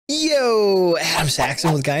Yo, Adam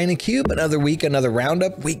Saxon with Guy in a Cube. Another week, another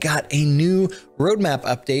roundup. We got a new roadmap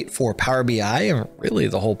update for Power BI and really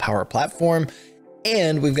the whole Power Platform.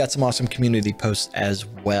 And we've got some awesome community posts as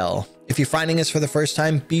well. If you're finding us for the first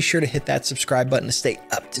time, be sure to hit that subscribe button to stay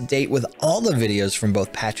up to date with all the videos from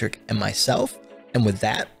both Patrick and myself. And with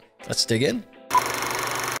that, let's dig in.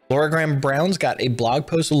 Laura Graham Brown's got a blog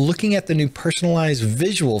post looking at the new personalized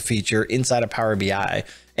visual feature inside of Power BI.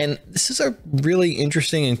 And this is a really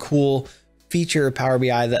interesting and cool feature of Power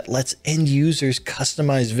BI that lets end users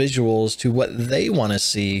customize visuals to what they want to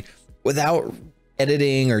see without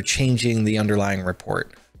editing or changing the underlying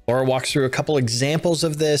report. Laura walks through a couple examples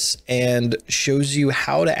of this and shows you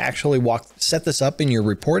how to actually set this up in your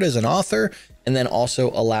report as an author, and then also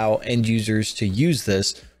allow end users to use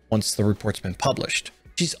this once the report's been published.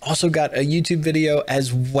 She's also got a YouTube video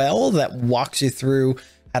as well that walks you through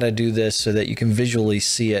how to do this so that you can visually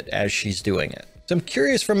see it as she's doing it. So I'm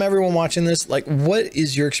curious from everyone watching this, like, what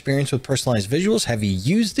is your experience with personalized visuals? Have you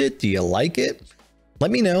used it? Do you like it?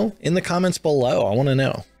 Let me know in the comments below. I want to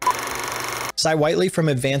know. Cy Whiteley from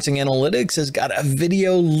Advancing Analytics has got a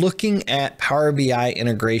video looking at Power BI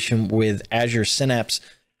integration with Azure Synapse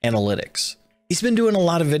Analytics. He's been doing a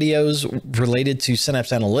lot of videos related to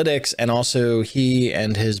Synapse Analytics, and also he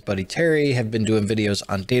and his buddy Terry have been doing videos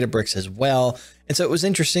on Databricks as well. And so it was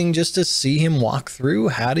interesting just to see him walk through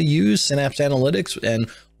how to use Synapse Analytics and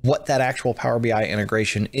what that actual Power BI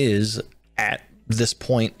integration is at this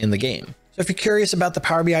point in the game. So if you're curious about the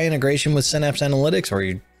Power BI integration with Synapse Analytics, or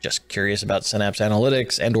you're just curious about Synapse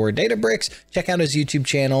Analytics and or Databricks, check out his YouTube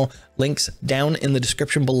channel. Links down in the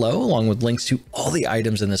description below, along with links to all the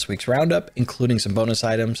items in this week's roundup, including some bonus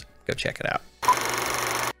items. Go check it out.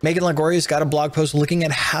 Megan Lagoria's got a blog post looking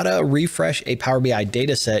at how to refresh a Power BI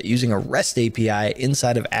data set using a REST API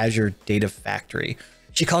inside of Azure Data Factory.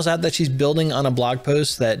 She calls out that she's building on a blog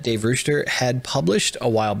post that Dave Rooster had published a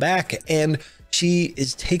while back, and she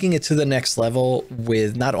is taking it to the next level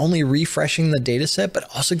with not only refreshing the data set, but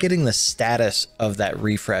also getting the status of that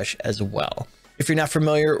refresh as well. If you're not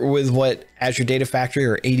familiar with what Azure Data Factory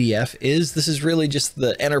or ADF is, this is really just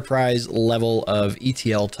the enterprise level of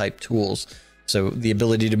ETL type tools. So the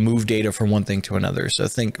ability to move data from one thing to another. So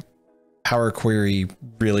think Power Query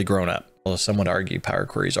really grown up. Well, some would argue Power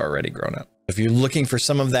Query is already grown up. If you're looking for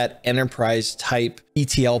some of that enterprise type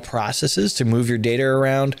ETL processes to move your data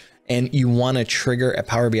around, and you want to trigger a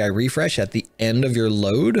Power BI refresh at the end of your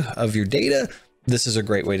load of your data, this is a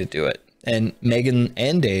great way to do it. And Megan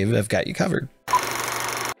and Dave have got you covered.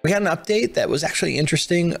 We had an update that was actually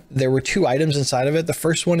interesting. There were two items inside of it. The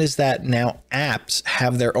first one is that now apps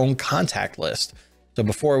have their own contact list. So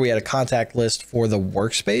before we had a contact list for the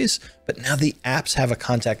workspace, but now the apps have a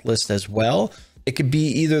contact list as well. It could be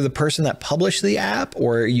either the person that published the app,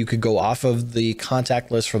 or you could go off of the contact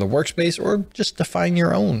list for the workspace, or just define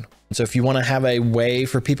your own. So if you want to have a way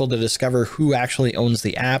for people to discover who actually owns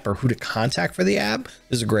the app or who to contact for the app,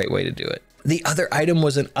 this is a great way to do it. The other item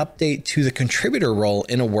was an update to the contributor role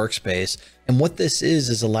in a workspace. And what this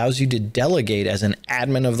is allows you to delegate as an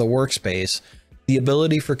admin of the workspace, the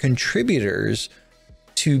ability for contributors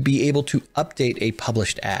to be able to update a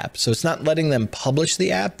published app. So it's not letting them publish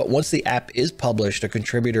the app, but once the app is published, a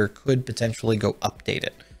contributor could potentially go update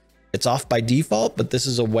it. It's off by default, but this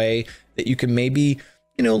is a way that you can maybe,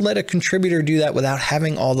 let a contributor do that without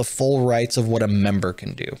having all the full rights of what a member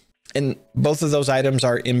can do. And both of those items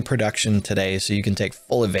are in production today, so you can take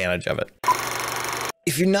full advantage of it.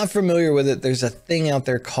 If you're not familiar with it, there's a thing out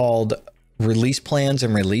there called release plans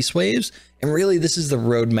and release waves. And really, this is the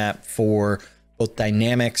roadmap for both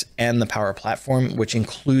Dynamics and the Power Platform, which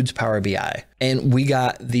includes Power BI. And we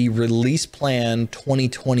got the release plan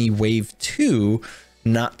 2020 wave 2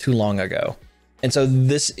 not too long ago. And so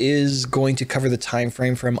this is going to cover the time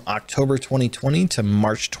frame from October 2020 to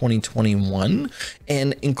March 2021,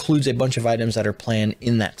 and includes a bunch of items that are planned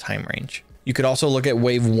in that time range. You could also look at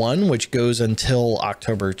wave 1, which goes until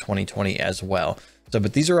October 2020 as well. So,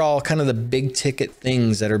 but these are all kind of the big ticket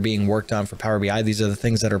things that are being worked on for Power BI. These are the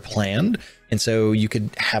things that are planned. And so you could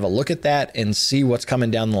have a look at that and see what's coming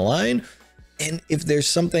down the line. And if there's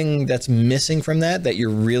something that's missing from that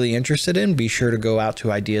you're really interested in, be sure to go out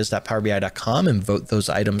to ideas.powerbi.com and vote those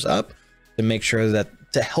items up to make sure that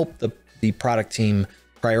to help the product team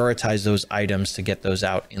prioritize those items to get those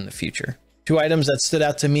out in the future. Two items that stood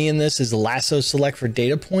out to me in this is lasso select for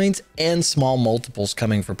data points and small multiples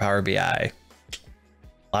coming for Power BI. A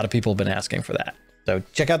lot of people have been asking for that. So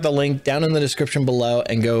check out the link down in the description below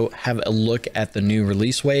and go have a look at the new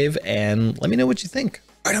release wave and let me know what you think.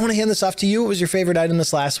 All right, I want to hand this off to you. What was your favorite item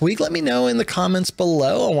this last week? Let me know in the comments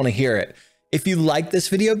below. I want to hear it. If you like this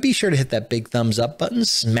video, be sure to hit that big thumbs up button,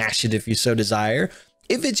 smash it if you so desire.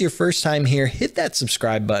 If it's your first time here, hit that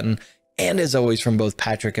subscribe button. And as always, from both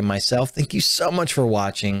Patrick and myself, thank you so much for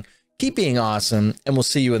watching. Keep being awesome, and we'll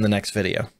see you in the next video.